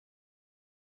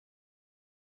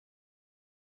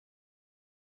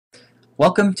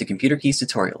Welcome to ComputerKeyes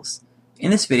tutorials.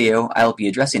 In this video, I will be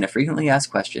addressing a frequently asked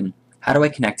question: how do I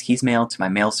connect KeyesMail to my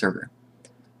mail server?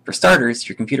 For starters,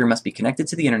 your computer must be connected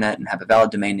to the internet and have a valid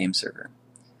domain name server.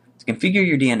 To configure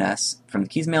your DNS, from the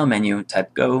KeyesMail menu,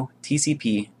 type go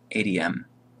TCP ADM.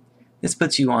 This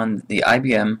puts you on the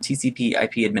IBM TCP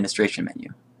IP administration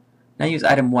menu. Now use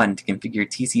item 1 to configure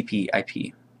TCP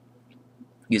IP.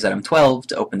 Use item 12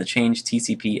 to open the Change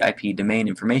TCP IP Domain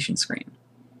Information screen.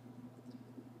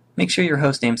 Make sure your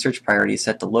hostname search priority is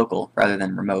set to local rather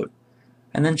than remote,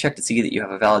 and then check to see that you have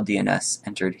a valid DNS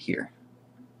entered here.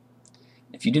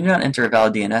 If you do not enter a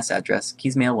valid DNS address,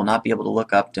 KeyesMail will not be able to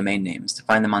look up domain names to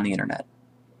find them on the internet.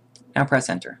 Now press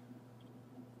enter.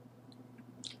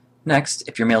 Next,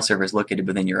 if your mail server is located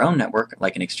within your own network,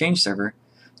 like an Exchange server,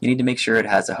 you need to make sure it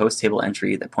has a host table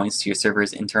entry that points to your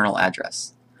server's internal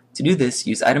address. To do this,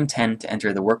 use item 10 to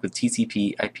enter the Work with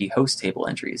TCP IP host table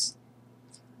entries.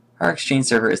 Our Exchange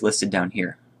server is listed down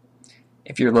here.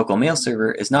 If your local mail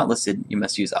server is not listed, you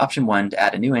must use option 1 to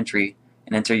add a new entry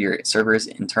and enter your server's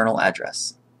internal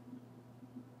address.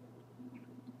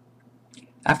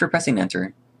 After pressing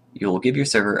enter, you will give your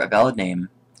server a valid name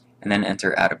and then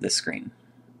enter out of this screen.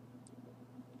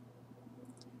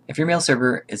 If your mail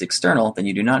server is external, then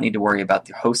you do not need to worry about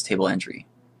the host table entry.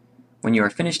 When you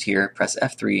are finished here, press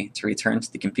F3 to return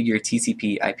to the Configure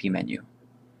TCP IP menu.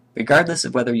 Regardless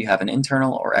of whether you have an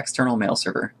internal or external mail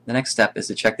server, the next step is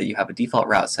to check that you have a default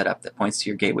route set up that points to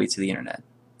your gateway to the internet.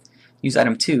 Use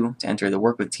item 2 to enter the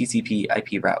Work with TCP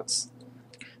IP routes.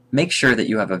 Make sure that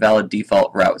you have a valid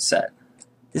default route set.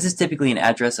 This is typically an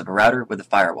address of a router with a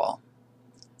firewall.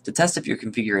 To test if your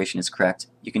configuration is correct,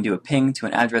 you can do a ping to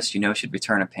an address you know should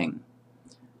return a ping.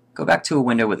 Go back to a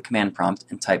window with a command prompt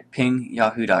and type ping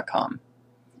yahoo.com.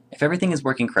 If everything is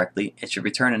working correctly, it should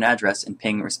return an address and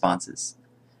ping responses.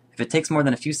 If it takes more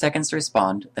than a few seconds to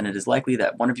respond, then it is likely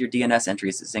that one of your DNS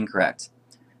entries is incorrect.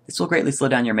 This will greatly slow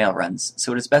down your mail runs,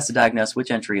 so it is best to diagnose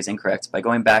which entry is incorrect by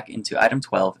going back into item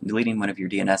 12 and deleting one of your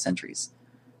DNS entries.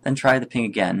 Then try the ping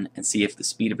again and see if the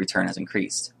speed of return has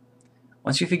increased.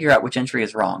 Once you figure out which entry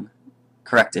is wrong,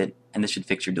 correct it, and this should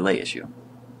fix your delay issue.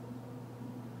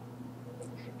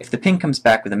 If the ping comes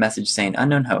back with a message saying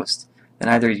unknown host, then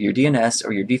either your DNS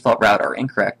or your default route are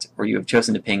incorrect, or you have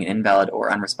chosen to ping an invalid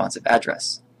or unresponsive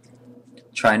address.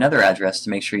 Try another address to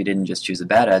make sure you didn't just choose a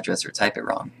bad address or type it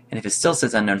wrong. And if it still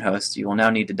says unknown host, you will now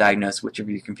need to diagnose which of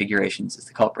your configurations is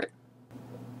the culprit.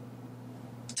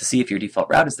 To see if your default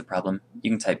route is the problem, you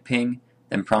can type ping,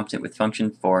 then prompt it with function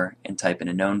 4 and type in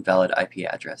a known valid IP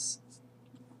address.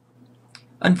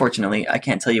 Unfortunately, I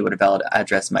can't tell you what a valid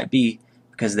address might be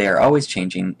because they are always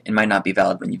changing and might not be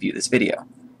valid when you view this video.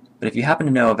 But if you happen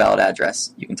to know a valid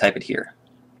address, you can type it here.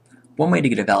 One way to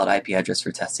get a valid IP address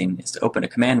for testing is to open a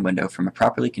command window from a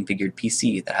properly configured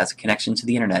PC that has a connection to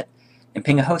the internet and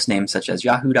ping a hostname such as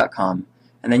yahoo.com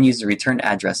and then use the return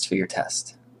address for your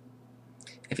test.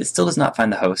 If it still does not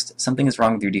find the host, something is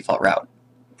wrong with your default route.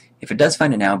 If it does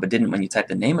find it now but didn't when you type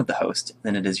the name of the host,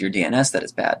 then it is your DNS that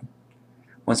is bad.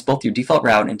 Once both your default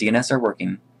route and DNS are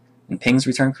working and pings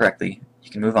return correctly, you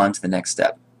can move on to the next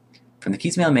step. From the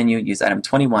KeyesMail menu, use item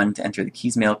 21 to enter the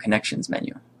KeyesMail Connections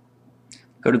menu.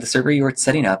 Go to the server you are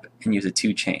setting up and use a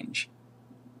to change.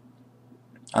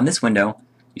 On this window,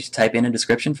 you should type in a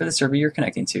description for the server you're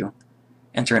connecting to,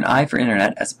 enter an I for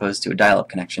internet as opposed to a dial-up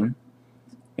connection.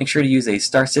 Make sure to use a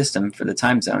star system for the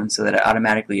time zone so that it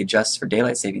automatically adjusts for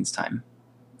daylight savings time.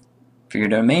 For your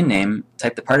domain name,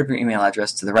 type the part of your email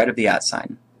address to the right of the @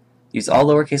 sign. Use all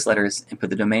lowercase letters and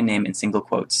put the domain name in single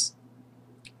quotes.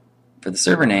 For the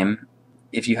server name,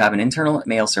 if you have an internal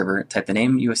mail server, type the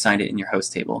name you assigned it in your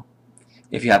host table.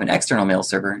 If you have an external mail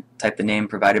server, type the name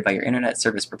provided by your internet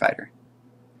service provider.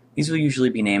 These will usually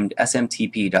be named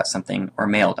smtp.something or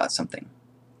mail.something.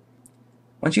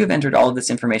 Once you have entered all of this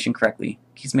information correctly,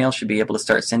 KeyesMail should be able to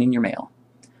start sending your mail.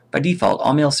 By default,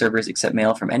 all mail servers accept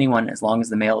mail from anyone as long as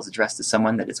the mail is addressed to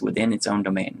someone that is within its own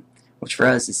domain, which for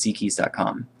us is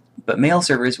ckeys.com. But mail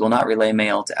servers will not relay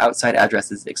mail to outside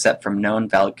addresses except from known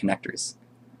valid connectors.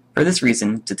 For this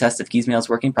reason, to test if KeyesMail is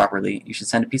working properly, you should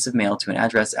send a piece of mail to an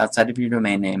address outside of your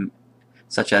domain name,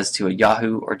 such as to a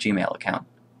Yahoo or Gmail account.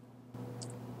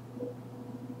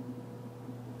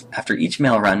 After each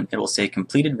mail run, it will say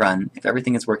completed run if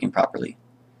everything is working properly.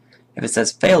 If it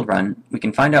says failed run, we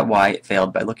can find out why it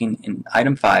failed by looking in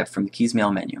item 5 from the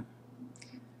KeyesMail menu.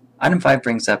 Item 5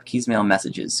 brings up KeyesMail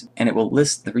messages, and it will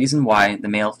list the reason why the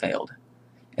mail failed.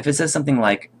 If it says something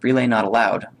like relay not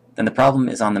allowed, then the problem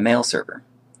is on the mail server.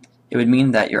 It would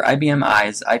mean that your IBM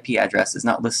I's IP address is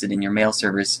not listed in your mail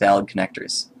server's valid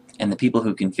connectors, and the people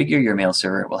who configure your mail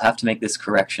server will have to make this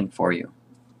correction for you.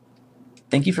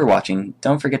 Thank you for watching.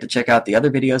 Don't forget to check out the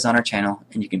other videos on our channel,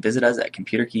 and you can visit us at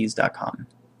ComputerKeyes.com.